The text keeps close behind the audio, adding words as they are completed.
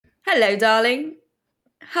Hello, darling.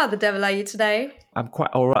 How the devil are you today? I'm quite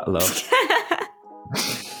alright, love.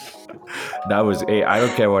 That was I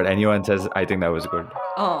don't care what anyone says. I think that was good.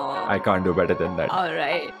 Oh, I can't do better than that. all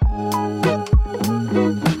right.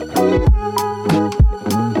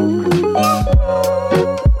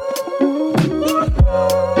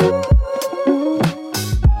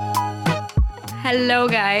 Hello,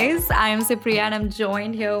 guys. I'm Supriya and I'm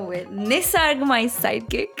joined here with Nisarg, my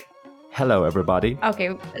sidekick. Hello, everybody. Okay,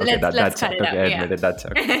 let's that's cut it okay. out. Admit it. That's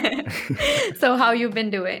okay. So, how you been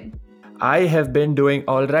doing? I have been doing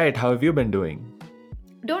all right. How have you been doing?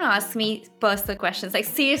 Don't ask me personal questions. Like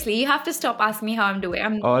seriously, you have to stop asking me how I'm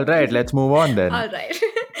doing. All right, let's move on then. All right.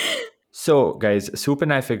 So, guys, Soup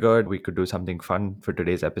and I figured we could do something fun for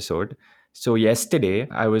today's episode. So, yesterday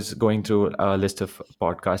I was going through a list of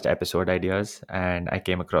podcast episode ideas and I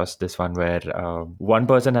came across this one where one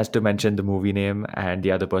person has to mention the movie name and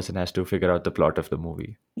the other person has to figure out the plot of the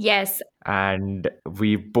movie. Yes. And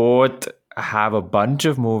we both have a bunch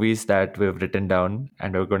of movies that we've written down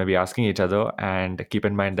and we're going to be asking each other. And keep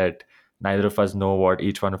in mind that neither of us know what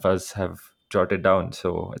each one of us have jotted down,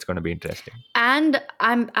 so it's going to be interesting. And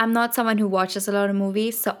I'm not someone who watches a lot of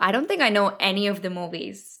movies, so I don't think I know any of the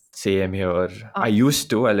movies. Same here. I used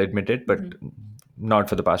to, I'll admit it, but not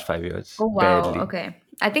for the past 5 years. Oh wow. Barely. Okay.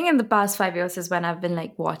 I think in the past 5 years is when I've been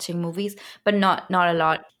like watching movies, but not a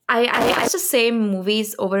lot. I watch the same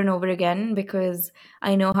movies over and over again because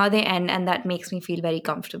I know how they end and that makes me feel very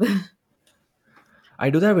comfortable. I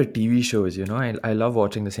do that with TV shows, I love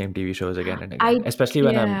watching the same TV shows again and again. Especially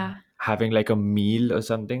when I'm having like a meal or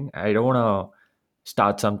something. I don't want to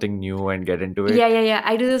start something new and get into it. Yeah.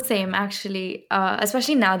 I do the same actually,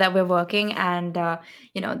 especially now that we're working and,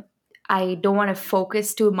 I don't want to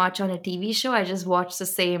focus too much on a TV show. I just watch the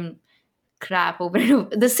same crap over and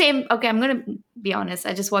over. The same, okay, I'm going to be honest.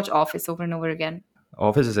 I just watch Office over and over again.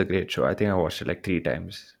 Office is a great show. I think I watched it like 3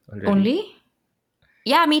 times already. Only?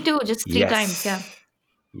 Yeah, me too. Just 3 times, yeah.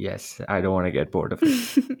 Yes, I don't want to get bored of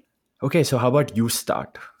it. Okay, so how about you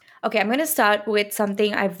start? Okay, I'm going to start with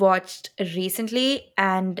something I've watched recently.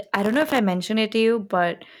 And I don't know if I mentioned it to you,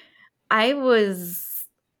 but I was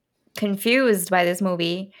confused by this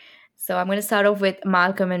movie. So I'm going to start off with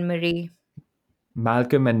Malcolm and Marie.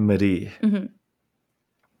 Malcolm and Marie.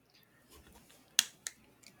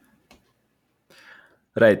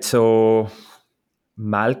 Right, so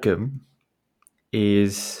Malcolm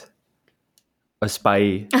is a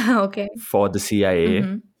spy Okay. for the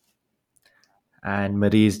CIA, and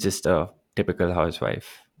Marie is just a typical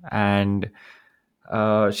housewife. And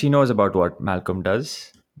she knows about what Malcolm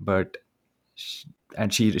does, but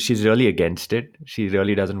she's really against it. She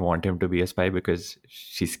really doesn't want him to be a spy because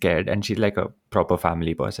she's scared, and she's like a proper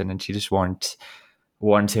family person, and she just wants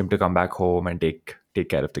him to come back home and take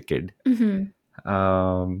care of the kid.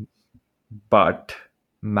 But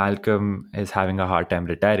Malcolm is having a hard time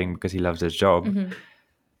retiring because he loves his job.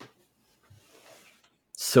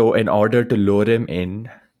 So in order to lure him in,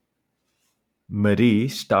 Marie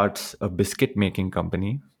starts a biscuit making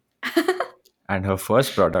company and her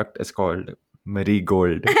first product is called Marie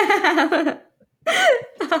Gold.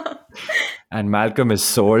 And Malcolm is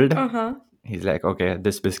sold. He's like, okay,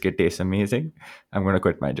 this biscuit tastes amazing. I'm going to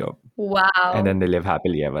quit my job. Wow. And then they live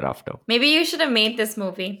happily ever after. Maybe you should have made this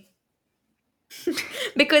movie.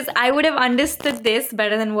 Because I would have understood this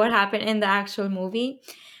better than what happened in the actual movie.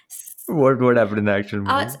 What happened in the actual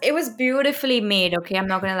movie? It was beautifully made, okay? I'm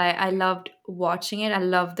not going to lie. I loved watching it. I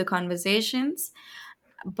loved the conversations.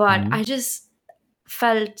 But I just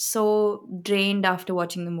felt so drained after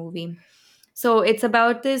watching the movie. So it's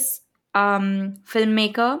about this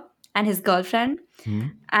filmmaker and his girlfriend.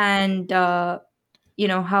 And how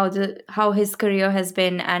his career has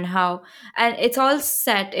been and it's all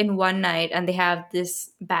set in one night and they have this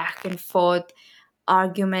back and forth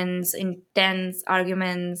arguments, intense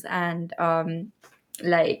arguments, and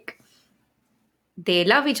like they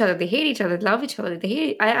love each other, they hate each other, love each other, they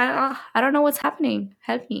hate. I don't know what's happening.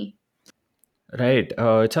 Help me. Right.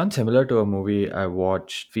 It sounds similar to a movie I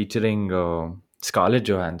watched featuring Scarlett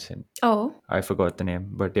Johansson. Oh, I forgot the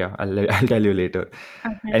name, but yeah, I'll tell you later.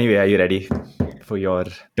 okay. Anyway, are you ready for your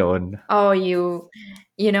turn? Oh, you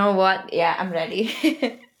know what? Yeah, I'm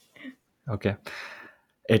ready. Okay.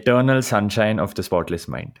 Eternal Sunshine of the Spotless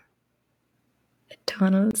Mind.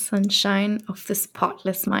 Eternal Sunshine of the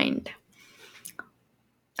Spotless Mind.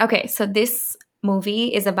 Okay, so this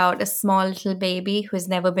movie is about a small little baby who's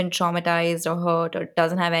never been traumatized or hurt or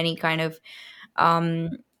doesn't have any kind of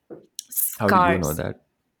scars. How do you know that?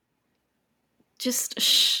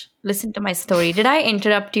 Just listen to my story. Did I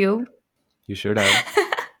interrupt you? You should have.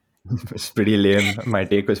 It's pretty lame. My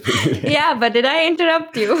take was pretty lame. Yeah, but did I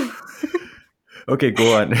interrupt you? Okay,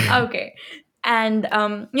 go on. Okay. And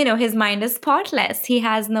his mind is spotless. He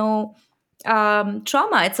has no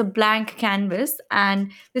trauma. It's a blank canvas.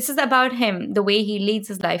 And this is about him, the way he leads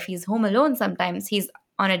his life. He's home alone sometimes. He's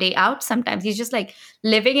on a day out sometimes. He's just like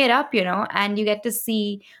living it up, and you get to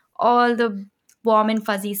see all the warm and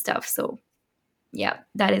fuzzy stuff. So yeah,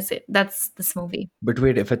 that is it. That's this movie. But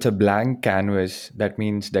wait, if it's a blank canvas, that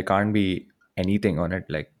means there can't be anything on it,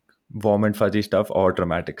 like warm and fuzzy stuff or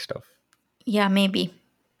dramatic stuff. Yeah, maybe.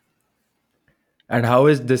 And how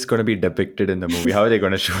is this going to be depicted in the movie? How are they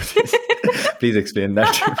going to show this? Please explain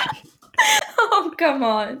that to me. Oh, come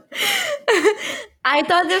on. I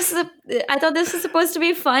thought this was supposed to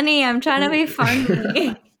be funny. I'm trying to be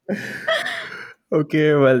funny.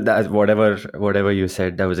 Okay, well, that whatever you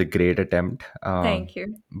said, that was a great attempt. Thank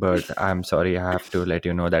you. But I'm sorry, I have to let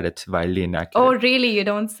you know that it's wildly Oh, inaccurate. really? You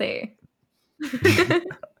don't say.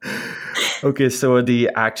 Okay, so the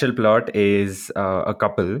actual plot is a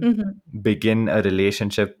couple Mhm. begin a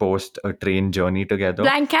relationship post a train journey together.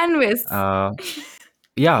 Blank canvas. Uh,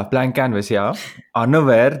 yeah, blank canvas, yeah.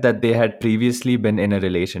 Unaware that they had previously been in a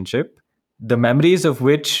relationship, the memories of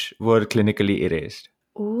which were clinically erased.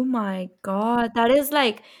 Oh my God. That is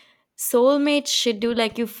like soulmate shit, dude.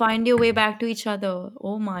 Like you find your way back to each other.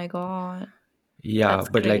 Oh my God. Yeah, That's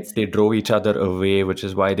but like they crazy. drove each other away, which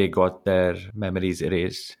is why they got their memories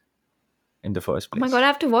erased in the first Oh my God. place. I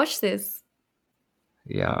have to watch this.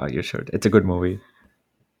 Yeah, you should. It's a good movie.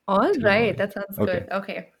 All It's a good right. movie. That sounds Okay. good.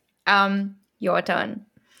 Okay. Your turn.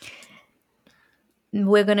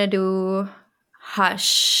 We're gonna do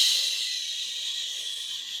Hush.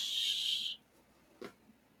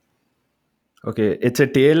 Okay. It's a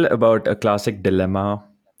tale about a classic dilemma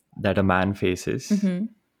that a man faces. Mm-hmm.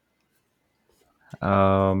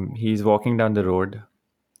 He's walking down the road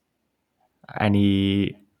and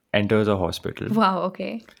he enters a hospital Wow,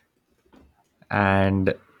 okay.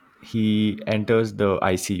 and he enters the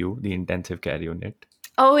ICU, the intensive care unit.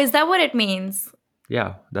 Oh, is that what it means?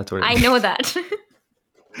 Yeah, that's what it I know means. that.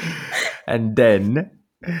 And then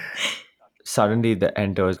suddenly there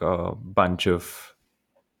enters a bunch of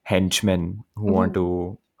henchmen who want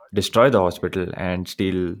Ooh, to destroy the hospital and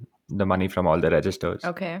steal the money from all the registers.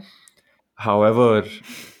 okay. However,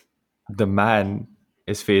 the man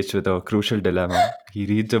is faced with a crucial dilemma. He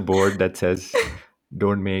reads a board that says,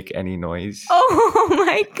 "Don't make any noise." Oh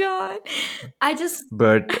my God. I just,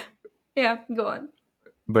 But yeah, go on.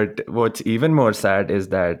 what's even more sad is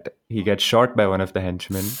that he gets shot by one of the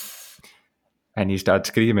henchmen and he starts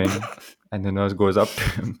screaming, and the nurse goes up to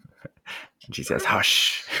him and she says,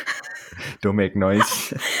 "Hush, don't make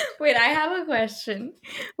noise." Wait, I have a question.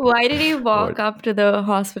 Why did he walk What? up to the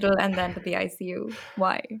hospital and then to the ICU?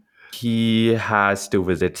 Why? He has to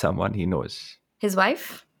visit someone he knows. His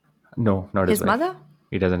wife? No, not his His wife. mother?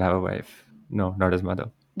 He doesn't have a wife. No, not his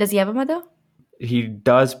mother. Does he have a mother? He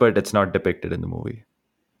does, but it's not depicted in the movie.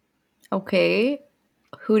 Okay.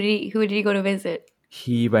 Who did he go to visit?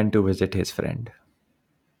 He went to visit his friend.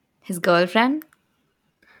 His girlfriend?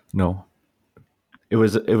 No, it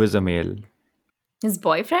was a male. His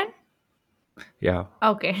boyfriend? Yeah.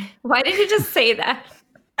 Okay. Why did you just say that?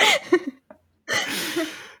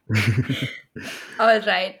 All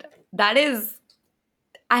right. That is,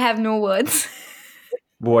 I have no words.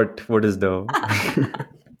 What is the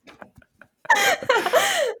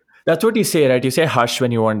That's what you say, right? You say hush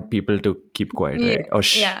when you want people to keep quiet, Yeah, right? Or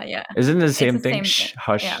shh. yeah, yeah. Isn't it the It's same the thing? same thing. Shh,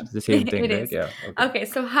 hush, Yeah, the same thing, it right? is. Yeah. Okay. Okay,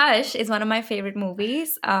 so Hush is one of my favorite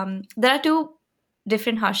movies. There are two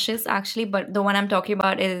different Hushes actually, but the one I'm talking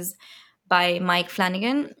about is by Mike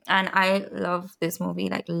Flanagan, and I love this movie,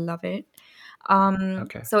 like love it.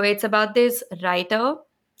 Okay. So it's about this writer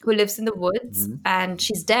who lives in the woods, Mhm. and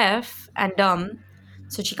she's deaf and dumb,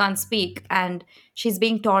 so she can't speak, and she's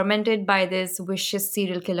being tormented by this vicious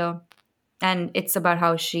serial killer, and it's about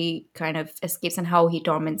how she kind of escapes and how he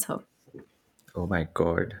torments her. Oh my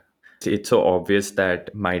God. It's so obvious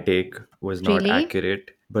that my take was not Really?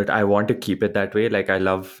 accurate, but I want to keep it that way. Like, I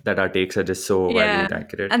love that our takes are just so wildly Yeah.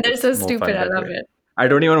 inaccurate. And they're It's so more stupid. fun I that love way. it. I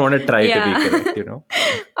don't even want to try to be Yeah. correct?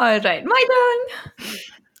 All right. My turn.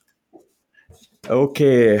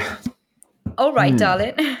 Okay. All right,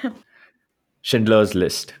 darling. Schindler's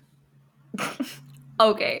List.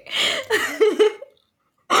 Okay.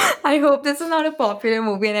 I hope this is not a popular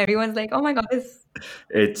movie and everyone's like, oh my God,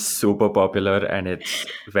 It's super popular and it's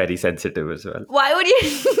very sensitive as well. why would you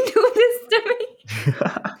do this to me?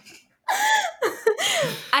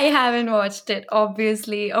 I haven't watched it,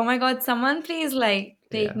 obviously. Oh my God, someone please like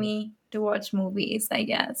take Yeah. me to watch movies, I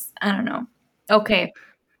guess. I don't know. Okay.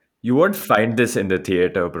 You won't find this in the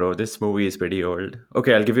theater, bro. This movie is pretty old.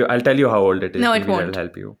 Okay, I'll tell you how old it is. No, it Maybe that'll won't.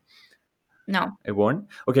 help you. No. It won't?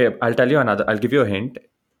 Okay, I'll tell you another. I'll give you a hint.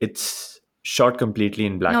 It's shot completely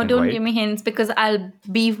in black No, and don't give white. me hints because I'll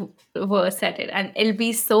be worse at it and it'll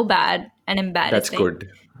be so bad and That's embarrassing. good.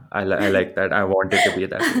 I like that. I want it to be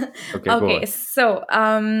that way. Okay, go Okay, on.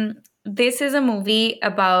 so this is a movie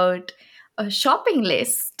about a shopping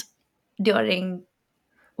list during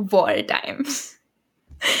wartime.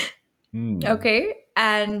 Hmm. Okay,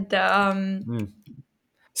 and Hmm.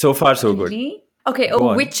 So far, so good. really? Okay, a Go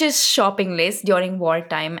on. witch's shopping list during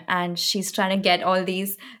wartime, and she's trying to get all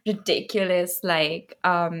these ridiculous, like,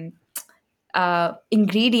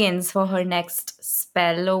 ingredients for her next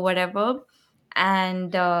spell or whatever.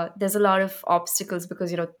 And there's a lot of obstacles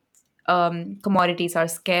because, commodities are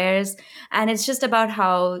scarce. And it's just about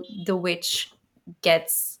how the witch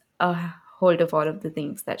gets a hold of all of the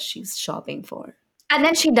things that she's shopping for. And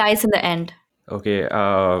then she dies in the end. Okay,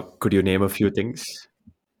 could you name a few things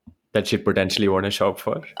that she'd potentially want to shop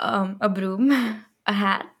for? A broom, a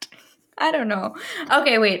hat. I don't know.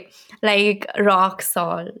 Okay, wait. Like rock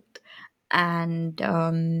salt and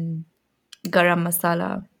garam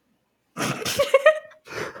masala.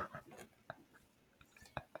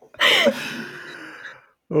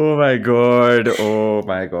 Oh my god. Oh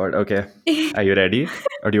my god. Okay. Are you ready?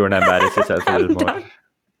 Or do you want to embarrass yourself a little I'm more? done.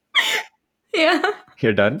 Yeah.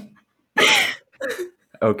 You're done?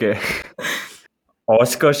 Okay.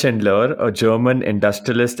 Oskar Schindler, a German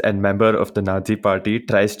industrialist and member of the Nazi Party,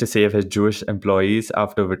 tries to save his Jewish employees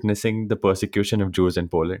after witnessing the persecution of Jews in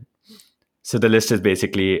Poland. So the list is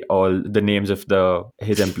basically all the names of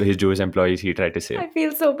his Jewish employees he tried to save. I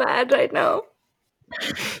feel so bad right now.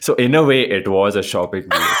 So in a way, it was a shopping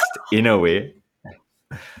list. In a way,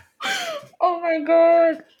 Oh my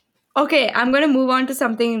god. Okay, I'm gonna move on to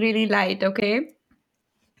something really light, okay? okay.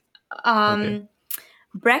 Um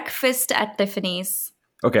Breakfast at Tiffany's.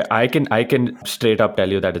 Okay, I can straight up tell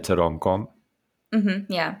you that it's a rom com.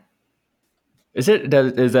 Yeah. Is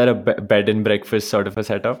that a bed and breakfast sort of a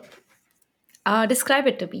setup? Describe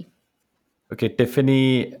it to me. Okay,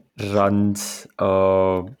 Tiffany runs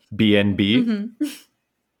a B&B,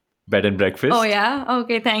 bed and Oh breakfast, yeah?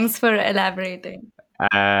 Okay, thanks for elaborating.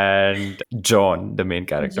 and John, the main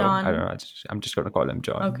character, I don't John. know, I'm just going to call him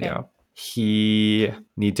John. Okay. Yeah. He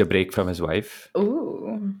needs a break from his wife.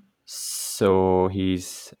 Ooh. So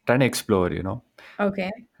he's trying to explore.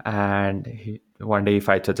 Okay. And one day he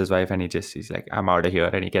fights with his wife and he's like, I'm out of here.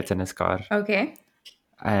 And he gets in his car Okay.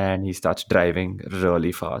 and he starts driving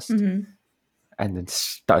really fast. And then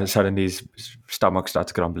suddenly his stomach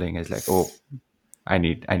starts grumbling. He's like, oh, I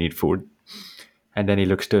need food. And then he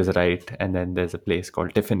looks to his right and then there's a place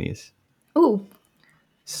called Tiffany's. Ooh.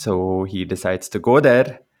 So he decides to go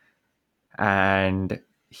there and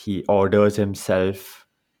he orders himself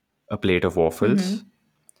a plate of waffles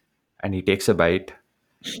and he takes a bite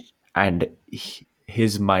and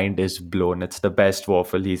his mind is blown. It's the best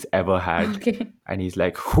waffle he's ever had. Okay. And he's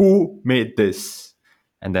like, who made this?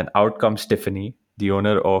 And then out comes Tiffany, the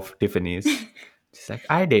owner of Tiffany's. She's like,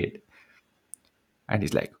 I did. And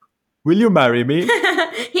he's like, will you marry me?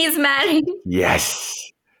 He's married.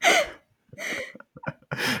 Yes.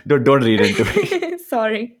 Don't read into it.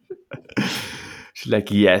 Sorry. She's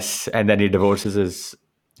like, yes. And then he divorces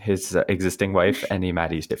his existing wife and he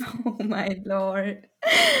marries Tiffany. Oh my lord.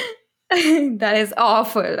 That is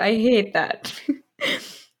awful. I hate that.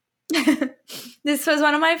 This was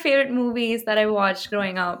one of my favorite movies that I watched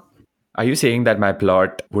growing up. Are you saying that my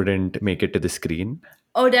plot wouldn't make it to the screen?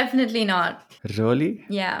 Oh, definitely not. Really?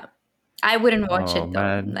 Yeah. I wouldn't watch Oh it though.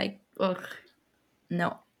 man. Like, ugh,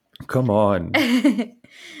 no. Come on.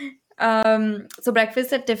 So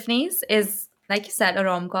Breakfast at Tiffany's is, like you said, a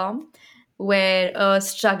rom-com where a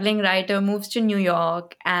struggling writer moves to New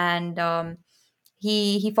York and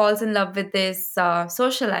he falls in love with this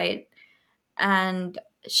socialite, and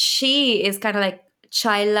she is kind of like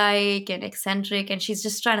childlike and eccentric, and she's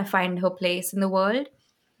just trying to find her place in the world.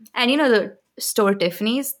 And the store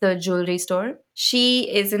Tiffany's, the jewelry store, she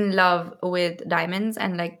is in love with diamonds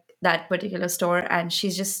and like that particular store. And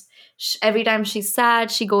she's just, every time she's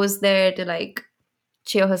sad, she goes there to like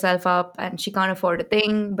cheer herself up, and she can't afford a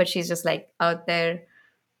thing, but she's just like out there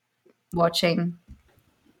watching,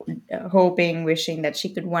 hoping, wishing that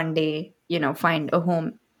she could one day, find a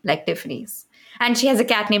home like Tiffany's. And she has a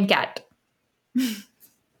cat named Cat.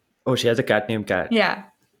 Oh, she has a cat named Cat. Yeah.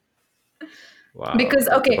 Wow, Because,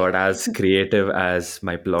 that's okay, about as creative as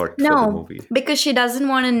my plot for the no, movie. because she doesn't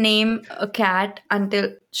want to name a cat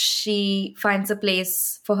until she finds a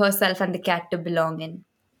place for herself and the cat to belong in.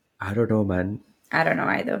 I don't know, man. I don't know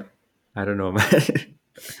either. I don't know, man.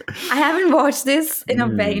 I haven't watched this in a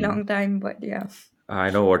very Hmm. long time, but yeah. I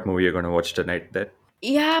know what movie you're gonna watch tonight then.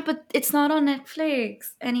 Yeah, but it's not on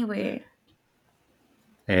Netflix anyway.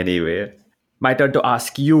 Anyway, my turn to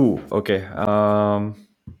ask you. Okay.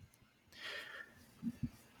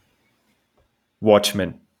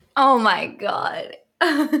 Watchmen. Oh my god.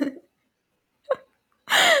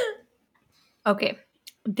 Okay.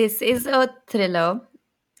 This is a thriller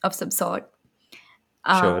of some sort.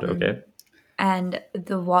 Sure. Um, Okay. and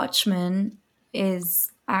the Watchman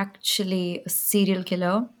is actually a serial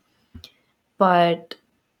killer, but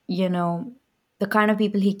you know, the kind of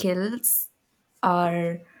people he kills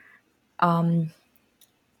are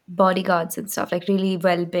bodyguards and stuff, like really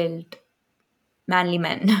well built, manly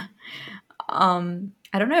men.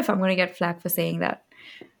 I don't know if I'm going to get flack for saying that.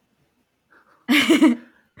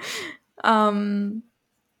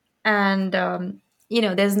 And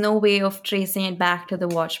there's no way of tracing it back to the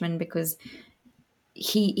Watchman because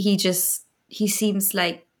he seems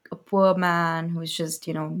like a poor man who's just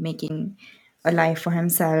making a life for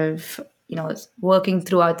himself, working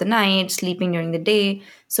throughout the night, sleeping during the day.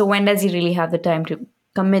 So when does he really have the time to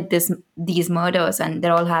commit these murders? And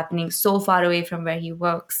they're all happening so far away from where he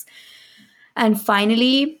works. And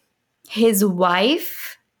finally, his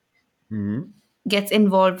wife Hmm. gets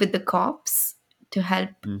involved with the cops to help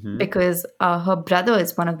Hmm. because her brother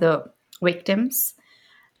is one of the victims.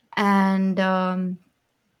 And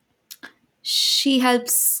she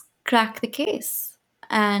helps crack the case.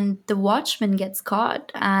 And the Watchman gets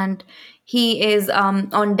caught, and he is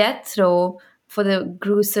on death row for the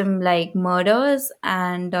gruesome like murders.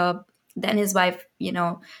 And then his wife,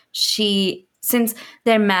 she since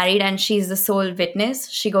they're married and she's the sole witness,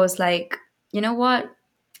 she goes like, you know what?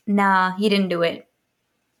 Nah, he didn't do it.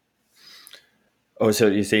 Oh, so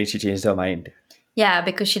you're saying she changed her mind? Yeah,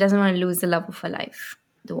 because she doesn't want to lose the love of her life,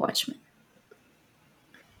 the Watchman.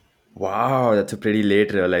 Wow, that's a pretty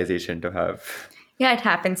late realization to have. Yeah, it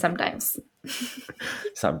happens sometimes.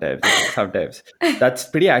 Sometimes, yeah, sometimes. That's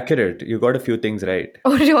pretty accurate. You got a few things right.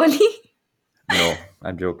 Oh, really? No,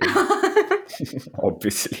 I'm joking.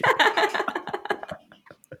 Obviously.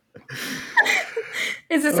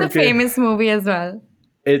 Is this a Okay. famous movie as well?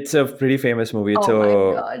 It's a pretty famous movie.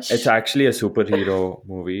 Oh my It's gosh. actually a superhero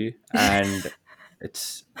movie, and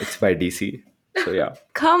it's by DC. So yeah,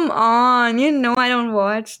 Come on. You know I don't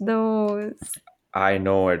watch those. I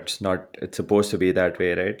know it's not. It's supposed to be that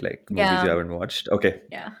way, right? Like movies you Yeah. haven't watched. Okay.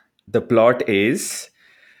 Yeah. The plot is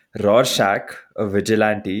Rorschach, a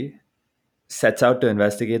vigilante, sets out to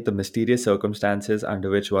investigate the mysterious circumstances under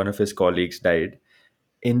which one of his colleagues died.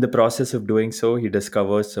 In the process of doing so, he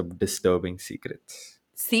discovers some disturbing secrets.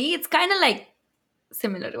 See, it's kind of like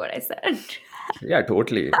similar to what I said. Yeah,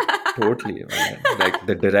 totally. Totally, man. Like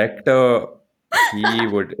the director, he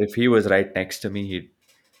would, if he was right next to me,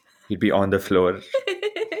 he'd be on the floor,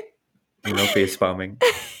 face palming.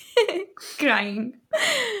 Crying.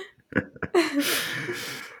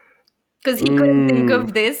 Because he couldn't think Ooh.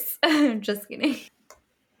 of this. Just kidding.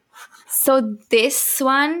 So, this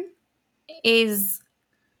one is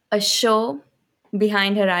a show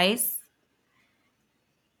behind her eyes.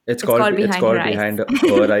 It's called It's Behind Her called Eyes. Behind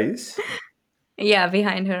Her Eyes. Yeah,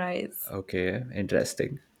 Behind Her Eyes. Okay,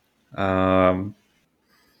 interesting. Um,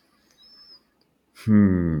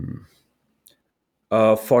 hmm.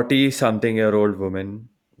 A 40-something-year-old woman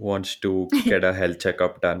wants to get a health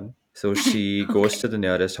checkup done. So she goes Okay. to the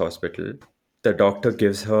nearest hospital. The doctor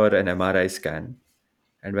gives her an MRI scan.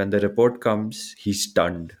 And when the report comes, he's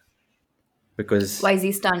stunned because Why is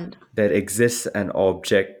he stunned? there exists an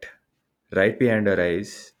object right behind her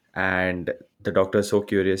eyes. And the doctor is so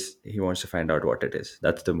curious, he wants to find out what it is.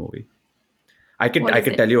 That's the movie. What I is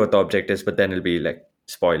can it? tell you what the object is, but then it'll be like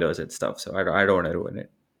spoilers and stuff. So I don't want to ruin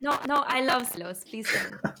it. No, no, I love slows. Please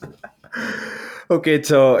tell me. Okay,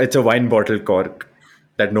 it's a wine bottle cork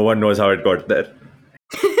that no one knows how it got there.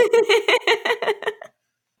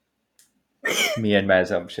 Me and my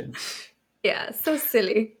assumptions. Yeah, so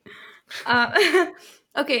silly.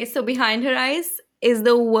 Okay, so Behind Her Eyes is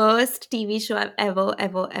the worst TV show I've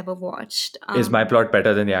ever watched. Is my plot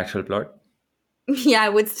better than the actual plot? Yeah, I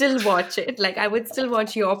would still watch it. Like, I would still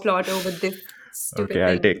watch your plot over this Okay, stupid I'll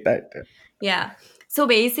thing. take that. Yeah. So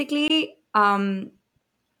basically,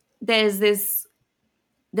 there's this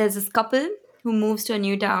there's this couple who moves to a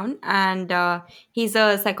new town, and he's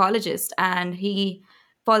a psychologist, and he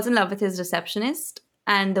falls in love with his receptionist,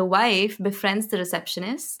 and the wife befriends the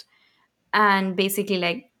receptionist. And basically,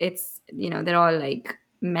 like, it's they're all like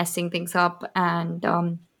messing things up. And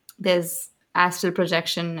there's astral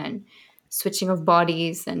projection and switching of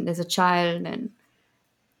bodies, and there's a child, and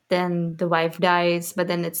then the wife dies, but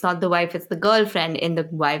then it's not the wife, it's the girlfriend in the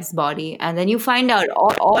wife's body. And then you find out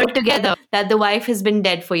all together that the wife has been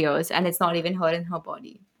dead for years and it's not even her in her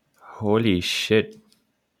body. Holy shit.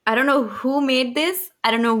 I don't know who made this.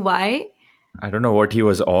 I don't know why. I don't know what he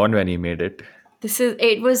was on when he made it.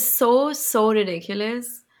 It was so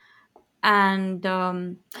ridiculous. And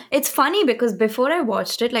it's funny because before I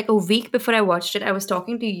watched it, like a week before I watched it, I was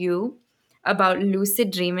talking to you about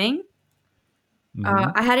lucid dreaming. Hmm.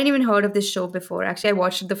 I hadn't even heard of this show before. Actually, I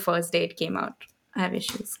watched it the first day it came out. I have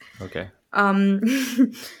issues. Okay. Um,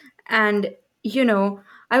 and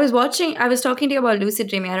I was talking to you about lucid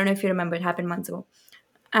dreaming. I don't know if you remember, it happened months ago.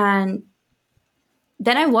 And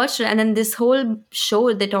then I watched it, and then this whole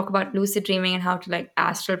show they talk about lucid dreaming and how to like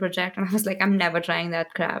astral project, and I was like, I'm never trying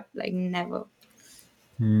that crap, like never.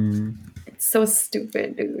 It's so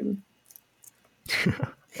stupid, dude.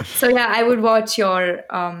 So yeah, I would watch your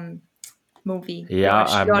movie, Yeah,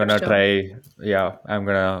 I'm your gonna show. try. Yeah, I'm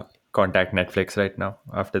gonna contact Netflix right now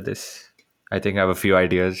after this. I think I have a few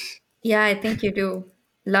ideas. Yeah, I think you do.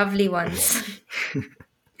 Lovely ones.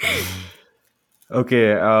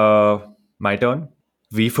 Okay, my turn.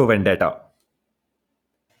 V for Vendetta.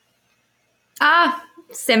 Ah,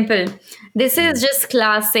 simple. This is just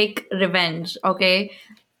classic revenge, okay?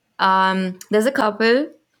 There's a couple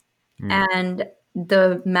and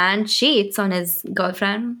the man cheats on his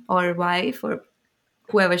girlfriend or wife or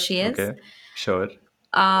whoever she is. Okay, sure.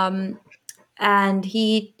 And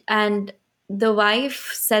the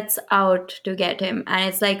wife sets out to get him, and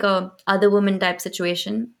it's like a other woman type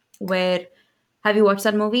situation where, have you watched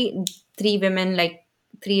that movie? Three women, like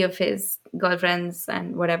three of his girlfriends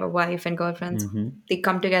and whatever, wife and girlfriends, they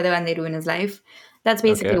come together and they ruin his life. That's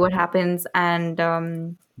basically Okay, what happens. And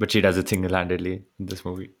but she does it single-handedly in this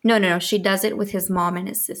movie. no, she does it with his mom and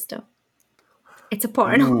his sister. It's a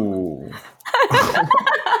porno. Ooh.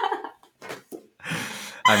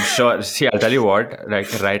 I'm sure. See, I'll tell you what.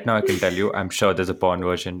 Like right now, I can tell you. I'm sure there's a porn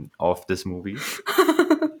version of this movie.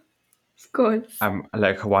 Of course. I'm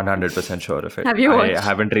like 100% sure of it. Have you I watched?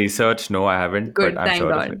 haven't researched. No, I haven't, but Good, I'm thank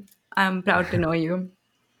sure of it. God. I'm proud to know you.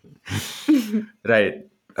 Right.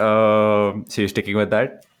 So you're sticking with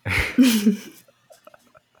that?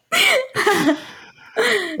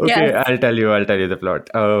 Okay, Yes. I'll tell you the plot.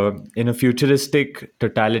 In a futuristic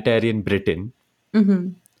totalitarian Britain,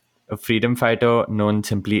 a freedom fighter known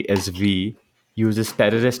simply as V uses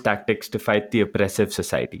terrorist tactics to fight the oppressive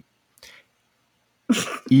society.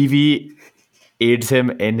 Evie aids him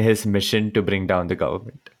in his mission to bring down the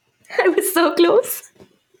government. I was so close.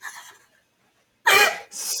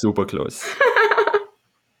 Super close.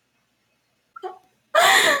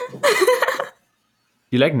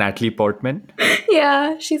 You like Natalie Portman?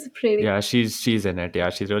 Yeah, she's pretty. Yeah, she's in it. Yeah,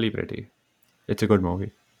 she's really pretty. It's a good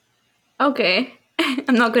movie. Okay.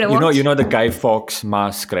 I'm not gonna You watch. know the Guy Fawkes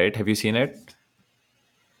mask, right? Have you seen it?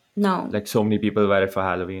 No. Like so many people wear it for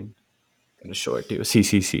Halloween. I'm gonna show it to you.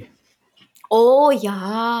 CCC. Oh,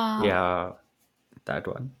 yeah. Yeah, that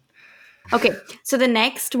one. Okay, so the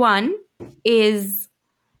next one is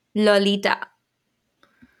Lolita.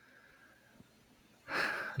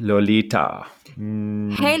 Lolita.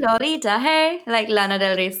 Hey, Lolita, hey. Like Lana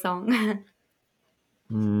Del Rey's song,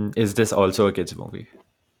 Is this also a kids movie?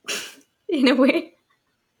 in a way.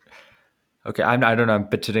 Okay, I don't know. I'm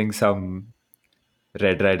picturing some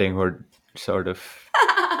Red Riding Hood sort of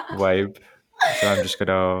vibe. So I'm just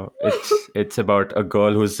gonna. It's about a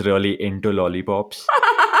girl who's really into lollipops,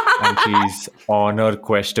 and she's on her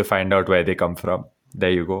quest to find out where they come from.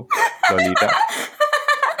 There you go, Lolita.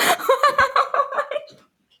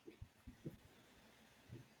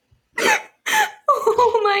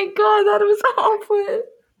 Oh my god, that was awful.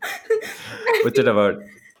 What's it about?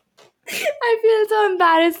 I feel so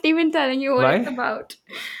embarrassed even telling you what it's Why? about.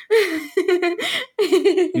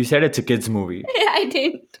 You said it's a kids movie. I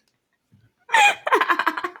didn't.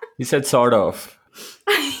 You said sort of.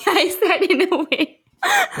 I said in a way.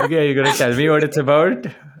 Okay, you're gonna tell me what it's about?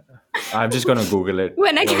 I'm just gonna Google it.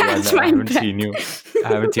 When I catch I my haven't breath. seen you. I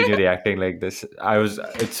haven't seen you reacting like this.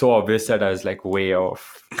 It's so obvious that I was like way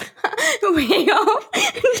off. Way off.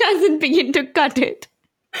 Doesn't begin to cut it.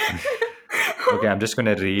 Okay, I'm just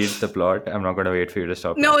gonna read the plot. I'm not gonna wait for you to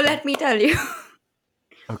stop. No, talking. let me tell you.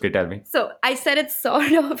 Okay, tell me. So I said it's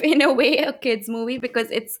sort of in a way a kids movie because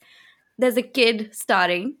there's a kid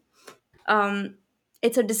starring. Um,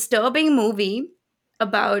 it's a disturbing movie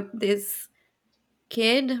about this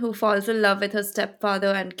kid who falls in love with her stepfather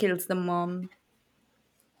and kills the mom.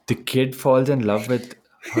 The kid falls in love with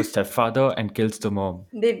her stepfather and kills the mom.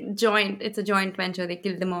 It's a joint venture. They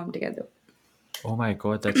kill the mom together. Oh my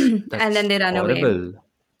god, And that's then they run away. horrible.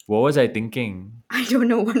 What was I thinking? I don't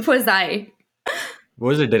know. What was I? What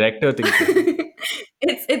was the director thinking?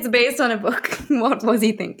 It's based on a book. What was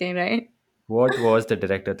he thinking, right? What was the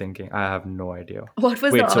director thinking? I have no idea. What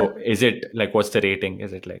was the Wait, so is it like what's the rating?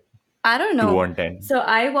 Is it like I don't 2 know. on 10? So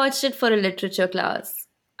I watched it for a literature class.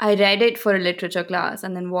 I read it for a literature class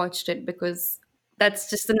and then watched it because that's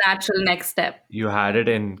just the natural next step. You had it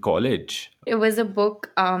in college. It was a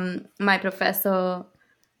book my professor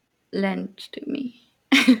lent to me.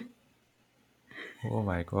 Oh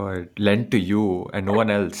my god. Lent to you and no one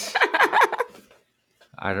else.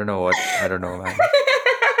 I don't know, man.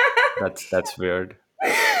 That's weird.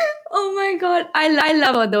 Oh my god, I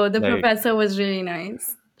love her though. The Like, professor was really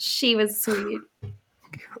nice. She was sweet.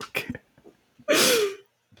 okay.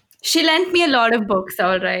 She lent me a lot of books,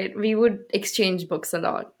 all right. We would exchange books a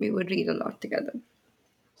lot. We would read a lot together.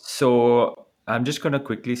 So I'm just gonna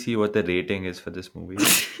quickly see what the rating is for this movie.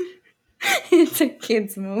 It's a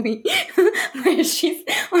kids movie where she's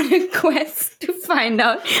on a quest to find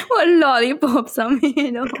out what lollipops are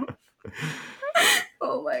made of.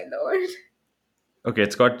 Oh my lord. Okay,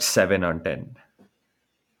 it's got 7 on 10.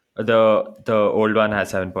 The old one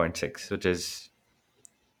has 7.6, which is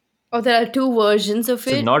Oh, there are two versions of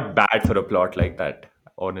so it. not bad for a plot like that.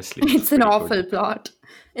 Honestly, it's It's an pretty good. awful plot.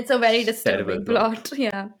 It's a very Terrible disturbing plot. plot.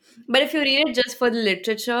 Yeah. But if you read it just for the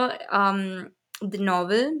literature, the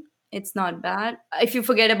novel, it's not bad. If you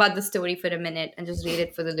forget about the story for a minute and just read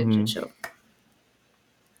it for the Hmm. literature.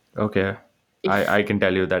 Okay. If I can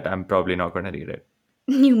tell you that I'm probably not gonna read it.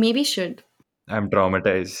 you maybe should. I'm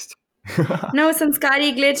traumatized. No,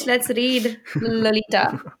 Sanskari glitch, let's read Lolita.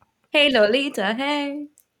 Hey Lolita, hey.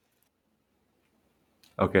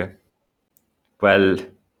 Okay. Well,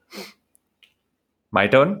 my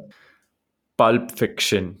turn. Pulp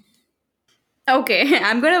Fiction. Okay,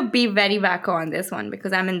 I'm gonna be very wacko on this one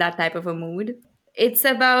because I'm in that type of a mood. It's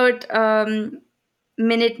about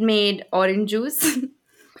Minute Maid orange juice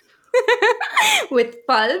with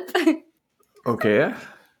pulp Okay.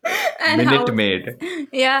 and Minute how Maid.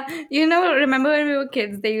 yeah, remember when we were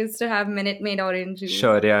kids they used to have Minute Maid orange juice.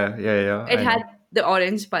 Sure, yeah, It I had know. the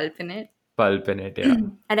orange pulp in it. Pulp in it, yeah.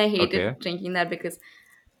 And I hated Okay. drinking that because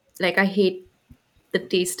like I hate the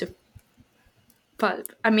taste of pulp.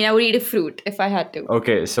 I mean I would eat a fruit if I had to.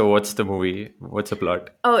 Okay, so what's the movie? What's the plot?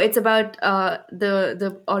 Oh, it's about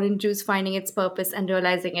the orange juice finding its purpose and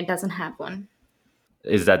realizing it doesn't have one.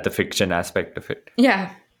 Is that the fiction aspect of it?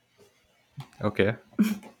 Yeah. Okay.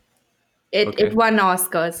 It Okay. won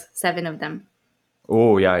Oscars, 7 of them.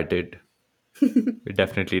 Oh, yeah, it did. It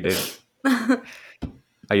definitely did.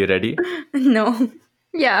 Are you ready? No.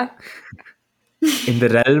 Yeah. In the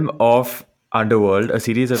realm of Underworld, a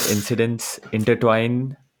series of incidents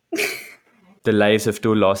intertwine the lives of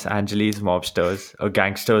two Los Angeles mobsters, a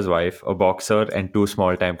gangster's wife, a boxer, and two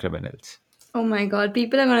small time criminals. Oh my god,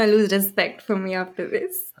 people are gonna lose respect for me after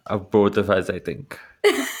this. Of both of us, I think.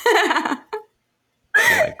 Oh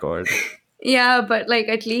my god. Yeah, but like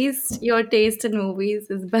at least your taste in movies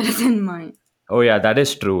is better than mine. Oh yeah, that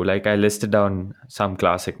is true. Like I listed down some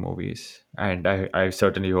classic movies, and I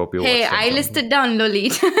certainly hope you Hey, watch them I someday. listed down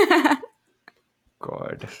Lolita.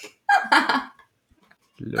 God,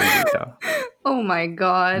 Lolita. Oh my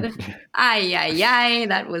god. Ay, ay, ay.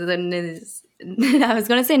 That was I was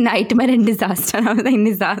gonna say nightmare and disaster. I was like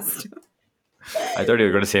disaster. I thought you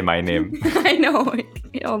were going to say my name. I know.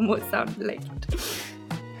 It almost sounded like it.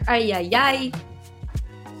 Ay, ay, ay.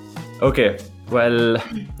 Okay, well,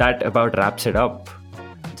 that about wraps it up.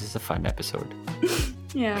 This is a fun episode.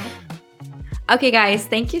 Yeah. Okay, guys,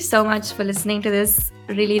 thank you so much for listening to this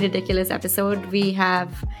really ridiculous episode. We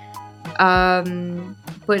have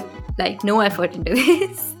put like no effort into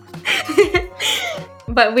this.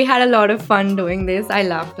 But we had a lot of fun doing this. I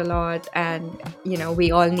laughed a lot, and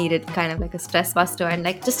we all needed kind of like a stress buster and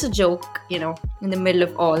like just a joke, in the middle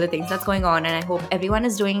of all the things that's going on. And I hope everyone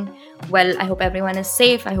is doing well. I hope everyone is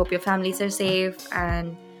safe. I hope your families are safe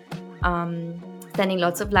and sending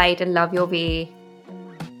lots of light and love your way.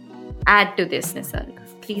 Add to this, Nisarg.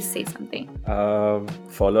 Please say something.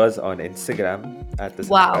 Follow us on Instagram at the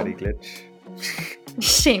Wow. Sanskari Glitch.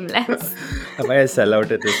 Shameless. Am I a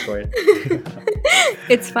sellout at this point?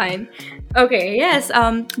 It's fine. Okay, yes.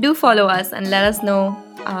 Do follow us and let us know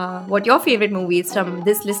what your favorite movies from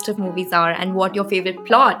this list of movies are and what your favorite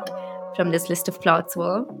plot from this list of plots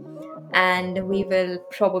were. And we will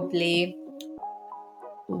probably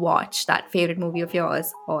watch that favorite movie of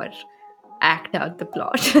yours or act out the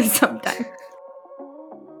plot sometime.